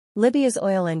Libya's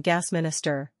oil and gas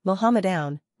minister, Mohammed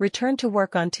Aoun, returned to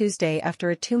work on Tuesday after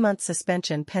a 2-month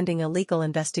suspension pending a legal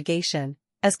investigation,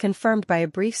 as confirmed by a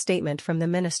brief statement from the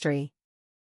ministry.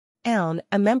 Aoun,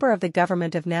 a member of the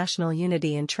Government of National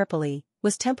Unity in Tripoli,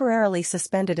 was temporarily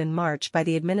suspended in March by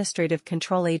the Administrative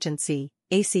Control Agency,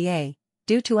 ACA,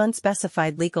 due to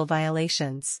unspecified legal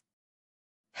violations.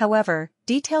 However,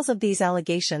 details of these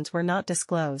allegations were not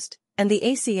disclosed, and the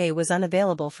ACA was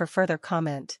unavailable for further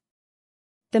comment.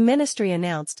 The ministry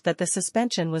announced that the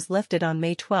suspension was lifted on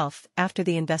May 12 after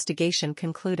the investigation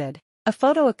concluded. A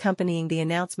photo accompanying the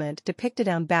announcement depicted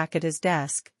Aoun back at his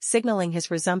desk, signaling his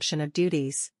resumption of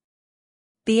duties.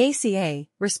 The ACA,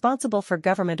 responsible for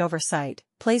government oversight,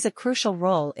 plays a crucial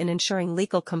role in ensuring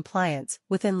legal compliance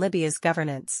within Libya's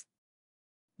governance.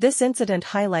 This incident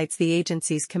highlights the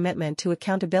agency's commitment to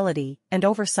accountability and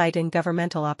oversight in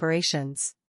governmental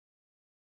operations.